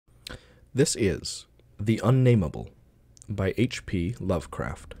This is The Unnamable by H.P.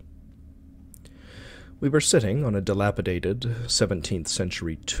 Lovecraft. We were sitting on a dilapidated 17th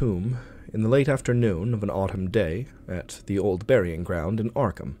century tomb in the late afternoon of an autumn day at the old burying ground in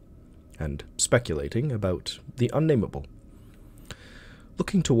Arkham, and speculating about the unnamable.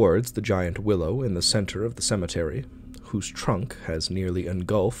 Looking towards the giant willow in the center of the cemetery, whose trunk has nearly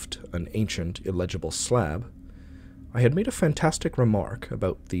engulfed an ancient illegible slab, I had made a fantastic remark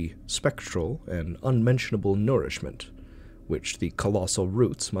about the spectral and unmentionable nourishment which the colossal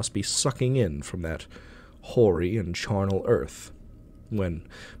roots must be sucking in from that hoary and charnel earth, when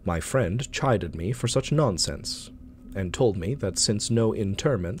my friend chided me for such nonsense, and told me that since no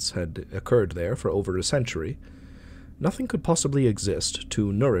interments had occurred there for over a century, nothing could possibly exist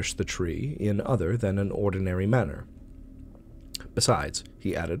to nourish the tree in other than an ordinary manner. Besides,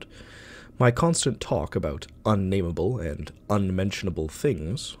 he added, my constant talk about unnamable and unmentionable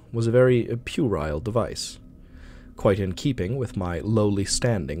things was a very puerile device, quite in keeping with my lowly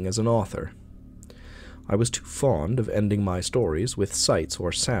standing as an author. I was too fond of ending my stories with sights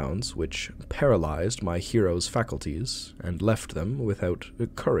or sounds which paralyzed my heroes' faculties and left them without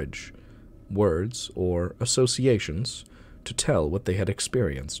courage, words, or associations to tell what they had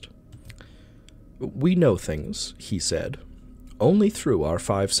experienced. We know things, he said, only through our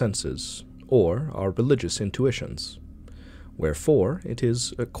five senses, or our religious intuitions. Wherefore it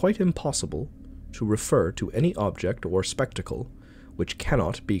is quite impossible to refer to any object or spectacle which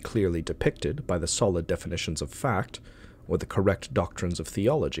cannot be clearly depicted by the solid definitions of fact or the correct doctrines of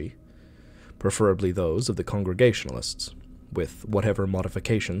theology, preferably those of the Congregationalists, with whatever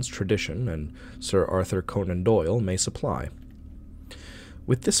modifications tradition and Sir Arthur Conan Doyle may supply.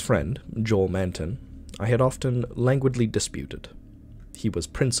 With this friend, Joel Manton, I had often languidly disputed. He was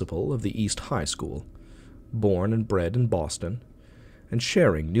principal of the East High School, born and bred in Boston, and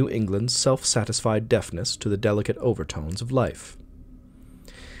sharing New England's self-satisfied deafness to the delicate overtones of life.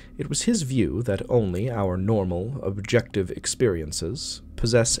 It was his view that only our normal, objective experiences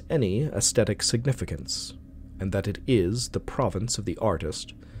possess any aesthetic significance, and that it is the province of the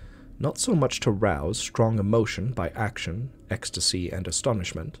artist not so much to rouse strong emotion by action, ecstasy, and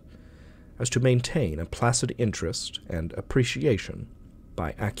astonishment, as to maintain a placid interest and appreciation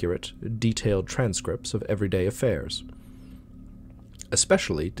by accurate, detailed transcripts of everyday affairs.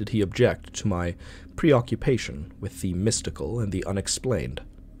 Especially did he object to my preoccupation with the mystical and the unexplained.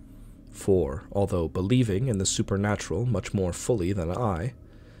 For, although believing in the supernatural much more fully than I,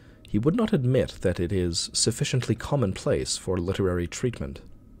 he would not admit that it is sufficiently commonplace for literary treatment.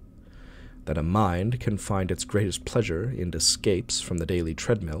 That a mind can find its greatest pleasure in escapes from the daily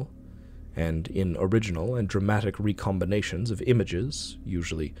treadmill, and in original and dramatic recombinations of images,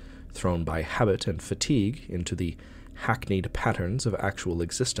 usually thrown by habit and fatigue into the hackneyed patterns of actual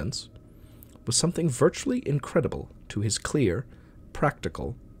existence, was something virtually incredible to his clear,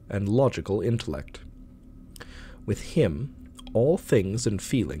 practical, and logical intellect. With him, all things and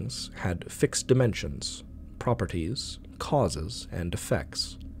feelings had fixed dimensions, properties, causes, and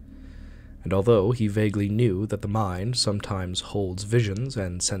effects. And although he vaguely knew that the mind sometimes holds visions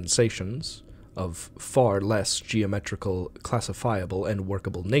and sensations of far less geometrical, classifiable, and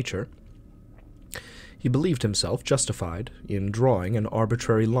workable nature, he believed himself justified in drawing an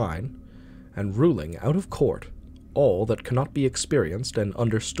arbitrary line and ruling out of court all that cannot be experienced and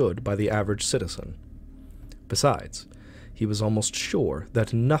understood by the average citizen. Besides, he was almost sure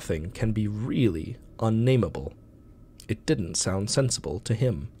that nothing can be really unnamable. It didn't sound sensible to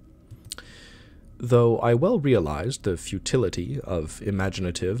him. Though I well realized the futility of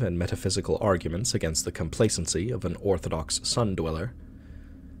imaginative and metaphysical arguments against the complacency of an orthodox sun-dweller,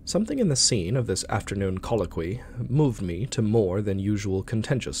 something in the scene of this afternoon colloquy moved me to more than usual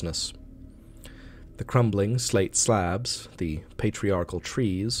contentiousness. The crumbling slate slabs, the patriarchal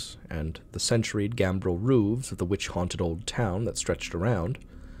trees, and the centuried gambrel roofs of the witch-haunted old town that stretched around,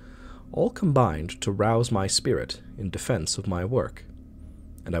 all combined to rouse my spirit in defense of my work,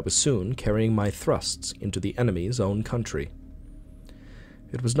 and I was soon carrying my thrusts into the enemy's own country.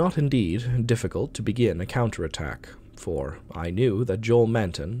 It was not indeed difficult to begin a counterattack, for I knew that Joel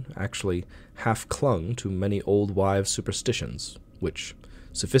Manton actually half clung to many old wives' superstitions, which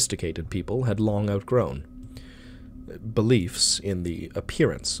sophisticated people had long outgrown. Beliefs in the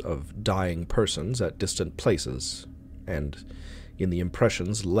appearance of dying persons at distant places, and in the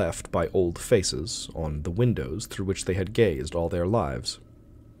impressions left by old faces on the windows through which they had gazed all their lives.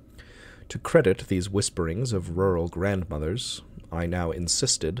 To credit these whisperings of rural grandmothers, I now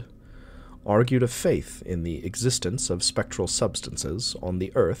insisted, argued a faith in the existence of spectral substances on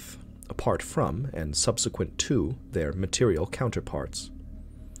the earth, apart from and subsequent to their material counterparts.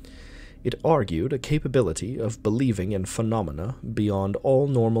 It argued a capability of believing in phenomena beyond all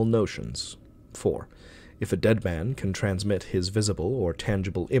normal notions. For, if a dead man can transmit his visible or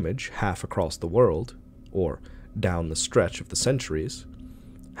tangible image half across the world, or down the stretch of the centuries,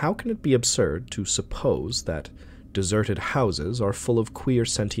 how can it be absurd to suppose that deserted houses are full of queer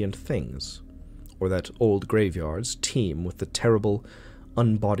sentient things, or that old graveyards teem with the terrible,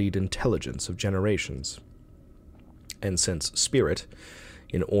 unbodied intelligence of generations? And since spirit,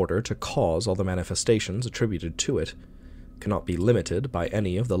 in order to cause all the manifestations attributed to it, cannot be limited by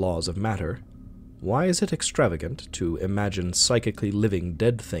any of the laws of matter, why is it extravagant to imagine psychically living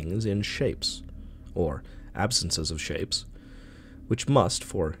dead things in shapes, or absences of shapes, which must,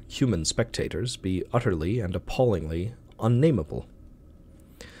 for human spectators, be utterly and appallingly unnamable?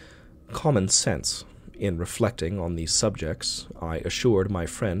 Common sense, in reflecting on these subjects, I assured my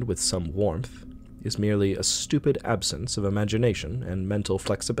friend with some warmth, is merely a stupid absence of imagination and mental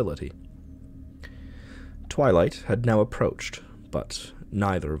flexibility. Twilight had now approached, but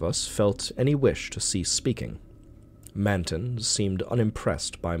neither of us felt any wish to cease speaking. Manton seemed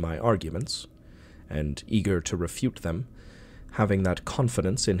unimpressed by my arguments, and eager to refute them, having that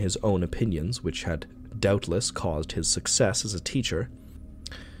confidence in his own opinions which had doubtless caused his success as a teacher,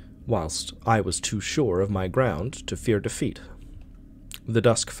 whilst I was too sure of my ground to fear defeat. The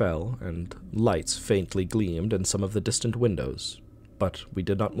dusk fell, and lights faintly gleamed in some of the distant windows, but we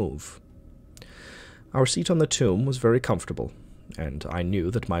did not move. Our seat on the tomb was very comfortable, and I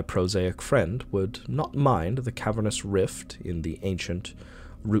knew that my prosaic friend would not mind the cavernous rift in the ancient,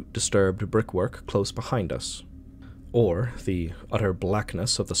 root-disturbed brickwork close behind us, or the utter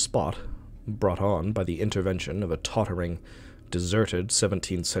blackness of the spot, brought on by the intervention of a tottering, deserted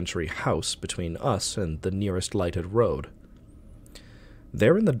 17th-century house between us and the nearest lighted road.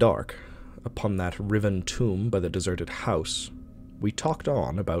 There in the dark, upon that riven tomb by the deserted house, we talked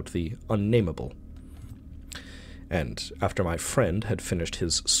on about the Unnamable. And after my friend had finished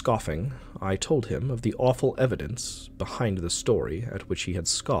his scoffing, I told him of the awful evidence behind the story at which he had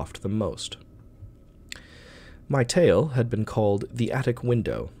scoffed the most. My tale had been called The Attic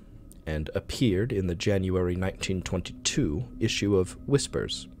Window, and appeared in the January 1922 issue of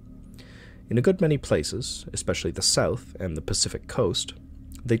Whispers. In a good many places, especially the South and the Pacific Coast,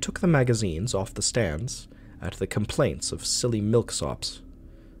 they took the magazines off the stands at the complaints of silly milksops,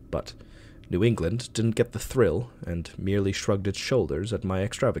 but New England didn't get the thrill and merely shrugged its shoulders at my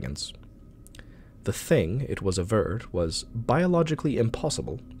extravagance. The thing, it was averred, was biologically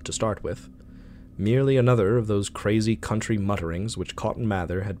impossible to start with, merely another of those crazy country mutterings which Cotton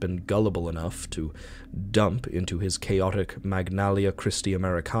Mather had been gullible enough to dump into his chaotic Magnalia Christi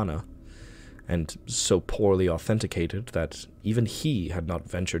Americana, and so poorly authenticated that even he had not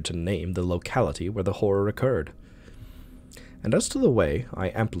ventured to name the locality where the horror occurred. And as to the way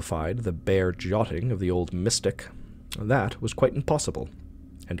I amplified the bare jotting of the old mystic, that was quite impossible,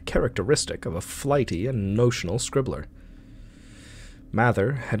 and characteristic of a flighty and notional scribbler.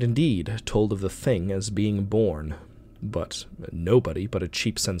 Mather had indeed told of the thing as being born, but nobody but a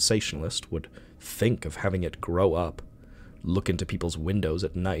cheap sensationalist would think of having it grow up, look into people's windows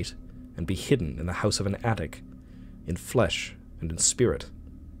at night, and be hidden in the house of an attic, in flesh and in spirit,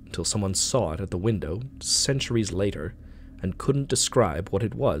 until someone saw it at the window centuries later and couldn't describe what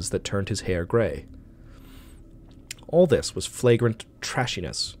it was that turned his hair gray. All this was flagrant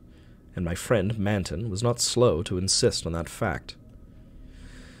trashiness, and my friend Manton was not slow to insist on that fact.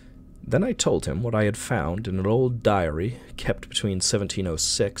 Then I told him what I had found in an old diary kept between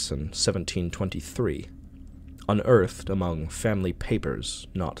 1706 and 1723, unearthed among family papers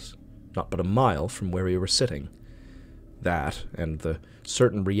not but a mile from where we were sitting. That, and the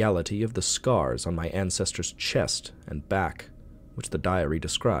certain reality of the scars on my ancestor's chest and back, which the diary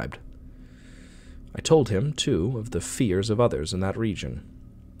described. I told him, too, of the fears of others in that region,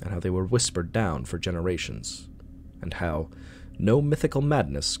 and how they were whispered down for generations, and how no mythical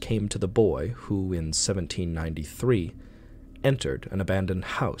madness came to the boy who, in 1793, entered an abandoned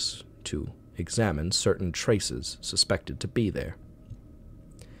house to examine certain traces suspected to be there.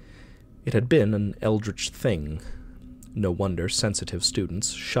 It had been an eldritch thing. No wonder sensitive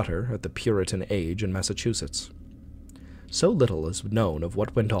students shudder at the Puritan age in Massachusetts. So little is known of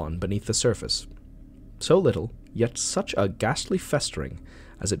what went on beneath the surface. So little, yet such a ghastly festering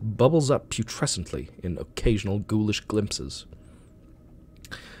as it bubbles up putrescently in occasional ghoulish glimpses.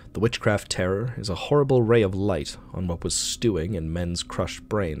 The witchcraft terror is a horrible ray of light on what was stewing in men's crushed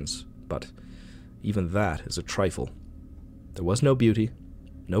brains, but even that is a trifle. There was no beauty,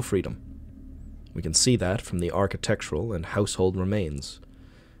 no freedom. We can see that from the architectural and household remains,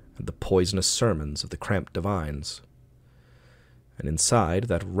 and the poisonous sermons of the cramped divines. and inside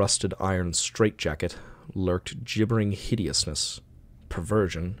that rusted iron straitjacket lurked gibbering hideousness,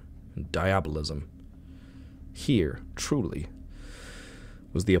 perversion, and diabolism. Here, truly,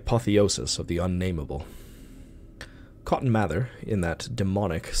 was the apotheosis of the Unnamable. Cotton Mather, in that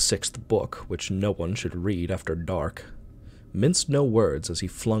demonic 6th book which no one should read after dark, minced no words as he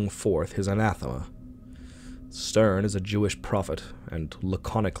flung forth his anathema. Stern as a Jewish prophet, and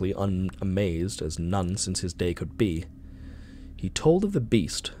laconically unamazed as none since his day could be, he told of the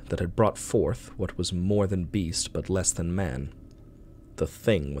beast that had brought forth what was more than beast but less than man, the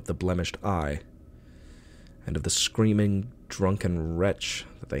thing with the blemished eye, and of the screaming, drunken wretch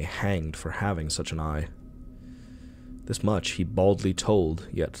that they hanged for having such an eye. This much he baldly told,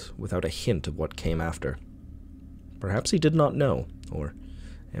 yet without a hint of what came after. Perhaps he did not know, or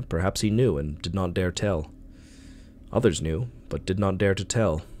perhaps he knew and did not dare tell. Others knew, but did not dare to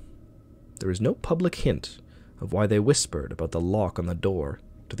tell. There is no public hint of why they whispered about the lock on the door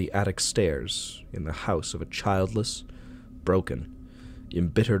to the attic stairs in the house of a childless, broken,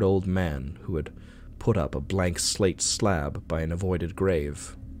 embittered old man who had put up a blank slate slab by an avoided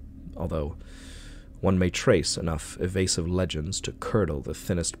grave, although one may trace enough evasive legends to curdle the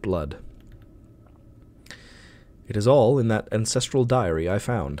thinnest blood. It is all in that ancestral diary I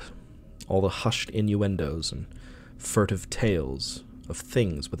found, all the hushed innuendos and furtive tales of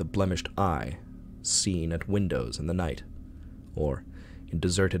things with a blemished eye seen at windows in the night, or in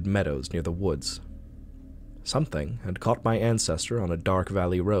deserted meadows near the woods. Something had caught my ancestor on a dark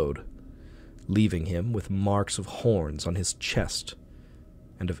valley road, leaving him with marks of horns on his chest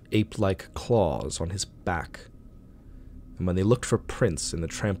and of ape-like claws on his back, and when they looked for prints in the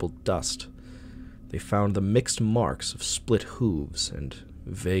trampled dust, they found the mixed marks of split hooves and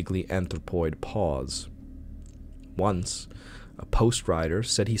vaguely anthropoid paws. Once, a post rider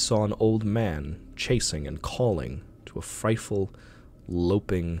said he saw an old man chasing and calling to a frightful,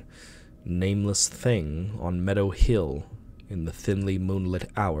 loping, nameless thing on Meadow Hill in the thinly moonlit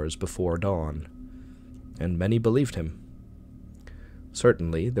hours before dawn, and many believed him.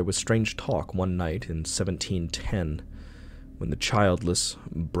 Certainly there was strange talk one night in 1710, when the childless,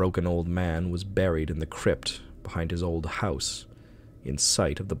 broken old man was buried in the crypt behind his old house, in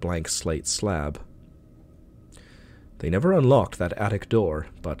sight of the blank slate slab. They never unlocked that attic door,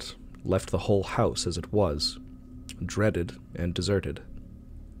 but left the whole house as it was, dreaded and deserted.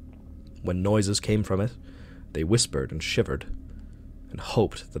 When noises came from it, they whispered and shivered, and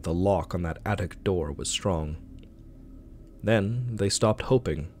hoped that the lock on that attic door was strong. Then they stopped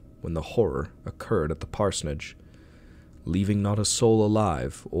hoping when the horror occurred at the parsonage, leaving not a soul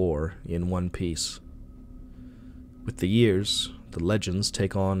alive or in one piece. With the years, the legends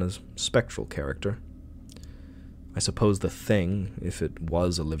take on a spectral character. I suppose the thing, if it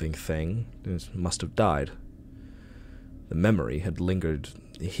was a living thing, must have died. The memory had lingered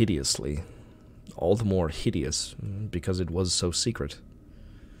hideously, all the more hideous because it was so secret.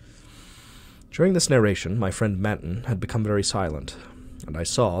 During this narration, my friend Manton had become very silent, and I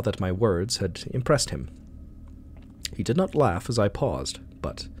saw that my words had impressed him. He did not laugh as I paused,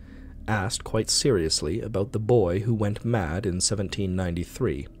 but asked quite seriously about the boy who went mad in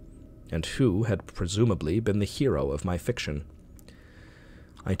 1793, and who had presumably been the hero of my fiction.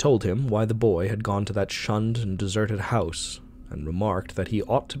 I told him why the boy had gone to that shunned and deserted house, and remarked that he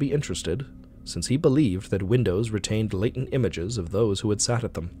ought to be interested, since he believed that windows retained latent images of those who had sat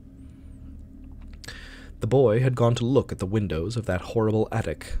at them. The boy had gone to look at the windows of that horrible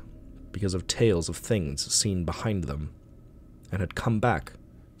attic, because of tales of things seen behind them, and had come back,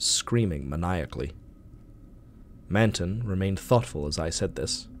 screaming maniacally. Manton remained thoughtful as I said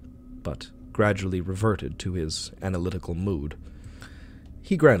this, but gradually reverted to his analytical mood.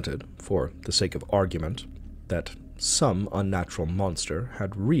 He granted, for the sake of argument, that some unnatural monster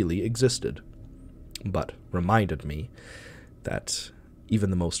had really existed, but reminded me that even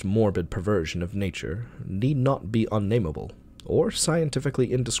the most morbid perversion of nature need not be unnamable or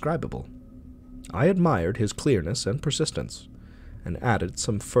scientifically indescribable. I admired his clearness and persistence, and added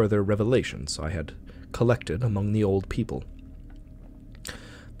some further revelations I had collected among the old people.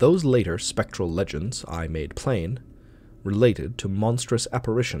 Those later spectral legends, I made plain, related to monstrous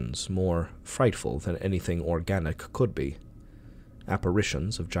apparitions more frightful than anything organic could be.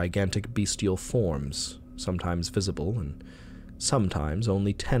 Apparitions of gigantic bestial forms, sometimes visible and sometimes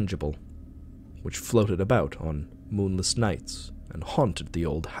only tangible, which floated about on moonless nights and haunted the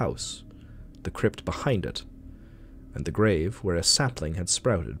old house, the crypt behind it, and the grave where a sapling had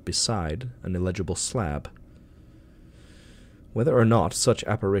sprouted beside an illegible slab. Whether or not such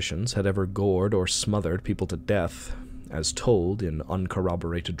apparitions had ever gored or smothered people to death, as told in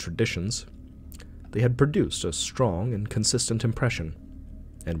uncorroborated traditions, they had produced a strong and consistent impression,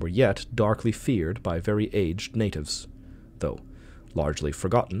 and were yet darkly feared by very aged natives, though largely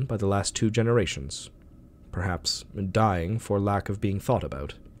forgotten by the last 2 generations, perhaps dying for lack of being thought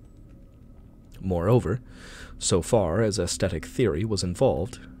about. Moreover, so far as aesthetic theory was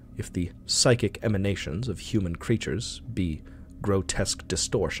involved, if the psychic emanations of human creatures be grotesque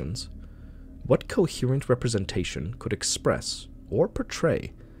distortions, what coherent representation could express or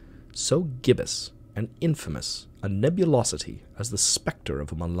portray so gibbous and infamous a nebulosity as the spectre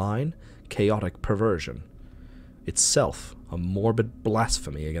of a malign, chaotic perversion, itself a morbid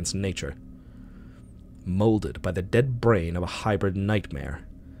blasphemy against nature? Molded by the dead brain of a hybrid nightmare,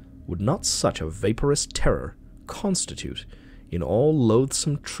 would not such a vaporous terror constitute, in all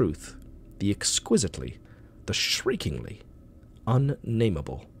loathsome truth, the exquisitely, the shriekingly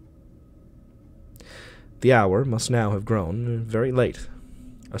unnamable? The hour must now have grown very late.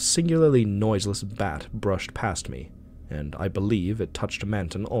 A singularly noiseless bat brushed past me, and I believe it touched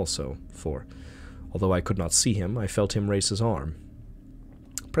Manton also, for, although I could not see him, I felt him raise his arm.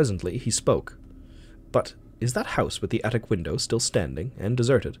 Presently he spoke. "But is that house with the attic window still standing and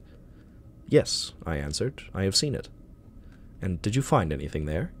deserted?" "Yes," I answered, "I have seen it." "And did you find anything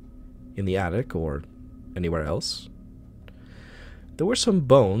there? In the attic, or anywhere else?" "There were some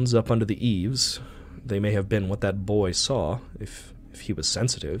bones up under the eaves. They may have been what that boy saw. If he was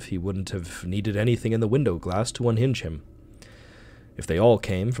sensitive, he wouldn't have needed anything in the window glass to unhinge him. If they all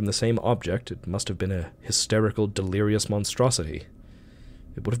came from the same object, it must have been a hysterical, delirious monstrosity.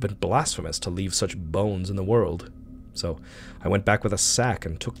 It would have been blasphemous to leave such bones in the world. So I went back with a sack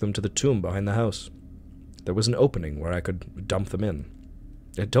and took them to the tomb behind the house. There was an opening where I could dump them in.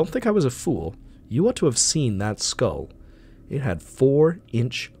 Don't think I was a fool. You ought to have seen that skull. It had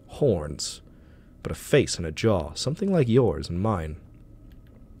 4-inch horns, but a face and a jaw, something like yours and mine."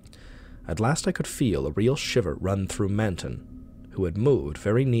 At last I could feel a real shiver run through Manton, who had moved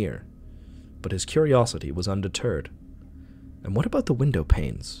very near, but his curiosity was undeterred. "And what about the window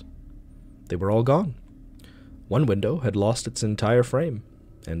panes?" "They were all gone. One window had lost its entire frame,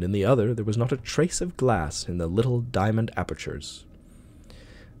 and in the other there was not a trace of glass in the little diamond apertures.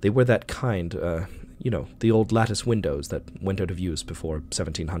 They were that kind, the old lattice windows that went out of use before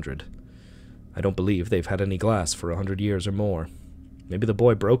 1700. I don't believe they've had any glass for 100 years or more. Maybe the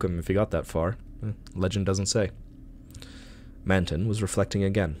boy broke 'em if he got that far. Legend doesn't say." Manton was reflecting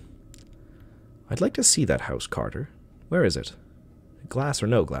again. "I'd like to see that house, Carter. Where is it? Glass or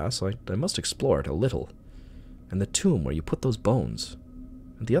no glass, I must explore it a little. And the tomb where you put those bones.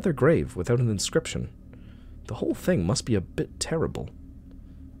 And the other grave without an inscription. The whole thing must be a bit terrible."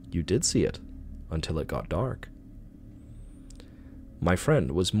 "You did see it, until it got dark." My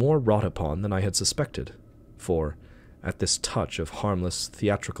friend was more wrought upon than I had suspected, for, at this touch of harmless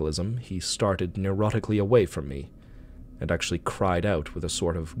theatricalism, he started neurotically away from me, and actually cried out with a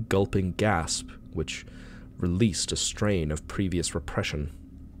sort of gulping gasp, which released a strain of previous repression.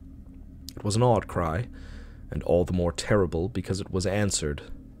 It was an odd cry, and all the more terrible because it was answered,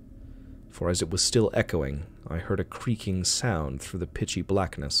 for as it was still echoing, I heard a creaking sound through the pitchy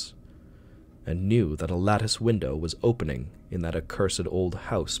blackness, and knew that a lattice window was opening in that accursed old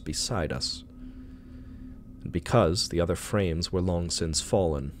house beside us. And because the other frames were long since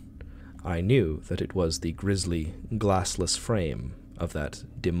fallen, I knew that it was the grisly, glassless frame of that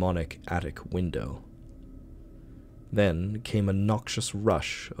demonic attic window. Then came a noxious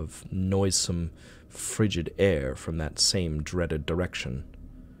rush of noisome, frigid air from that same dreaded direction,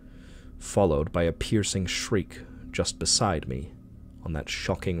 followed by a piercing shriek just beside me on that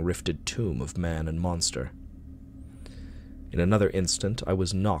shocking rifted tomb of man and monster. In another instant I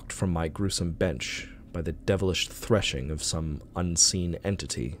was knocked from my gruesome bench by the devilish threshing of some unseen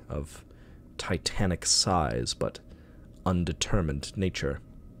entity of titanic size but undetermined nature,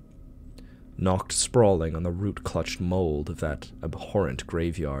 knocked sprawling on the root-clutched mold of that abhorrent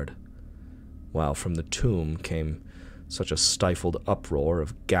graveyard, while from the tomb came such a stifled uproar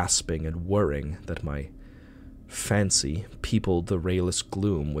of gasping and whirring that my fancy peopled the rayless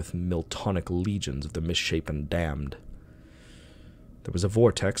gloom with Miltonic legions of the misshapen damned. There was a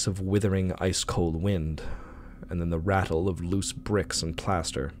vortex of withering ice-cold wind, and then the rattle of loose bricks and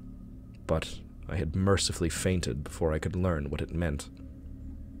plaster, but I had mercifully fainted before I could learn what it meant.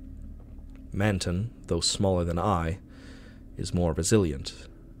 Manton, though smaller than I, is more resilient,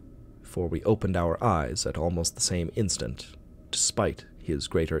 for we opened our eyes at almost the same instant, despite his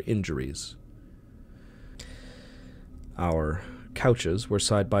greater injuries. Our couches were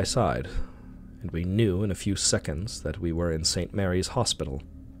side by side, and we knew in a few seconds that we were in St. Mary's Hospital.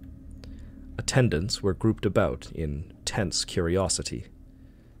 Attendants were grouped about in tense curiosity.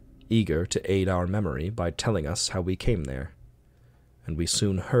 eager to aid our memory by telling us how we came there, and we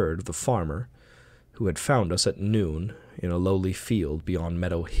soon heard of the farmer who had found us at noon in a lowly field beyond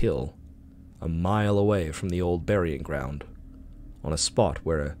Meadow Hill, a mile away from the old burying ground, on a spot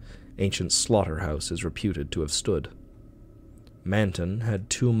where an ancient slaughterhouse is reputed to have stood. Manton had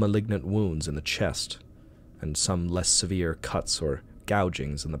 2 malignant wounds in the chest, and some less severe cuts or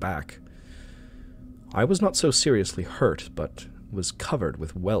gougings in the back. I was not so seriously hurt, but was covered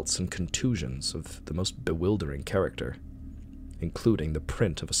with welts and contusions of the most bewildering character, including the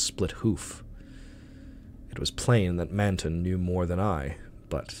print of a split hoof. It was plain that Manton knew more than I,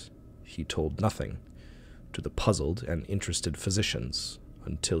 but he told nothing to the puzzled and interested physicians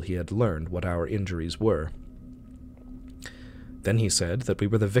until he had learned what our injuries were. Then he said that we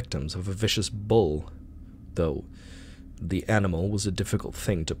were the victims of a vicious bull, though the animal was a difficult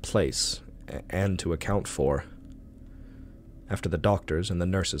thing to place and to account for. After the doctors and the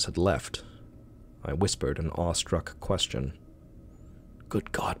nurses had left, I whispered an awestruck question.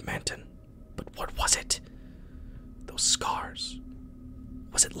 "Good God, Manton, but what was it? Those scars,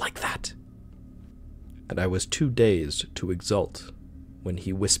 was it like that?" And I was too dazed to exult when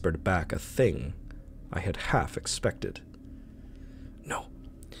he whispered back a thing I had half expected. "No,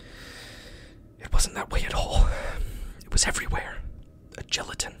 it wasn't that way at all. It was everywhere. A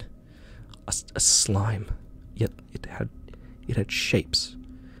gelatin, a slime, yet it had shapes,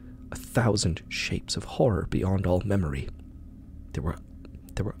 1,000 shapes of horror beyond all memory. There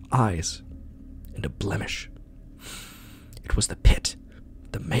were eyes, and a blemish. It was the pit,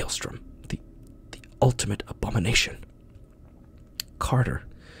 the maelstrom, the ultimate abomination. Carter,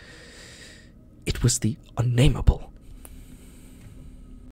 it was the Unnamable.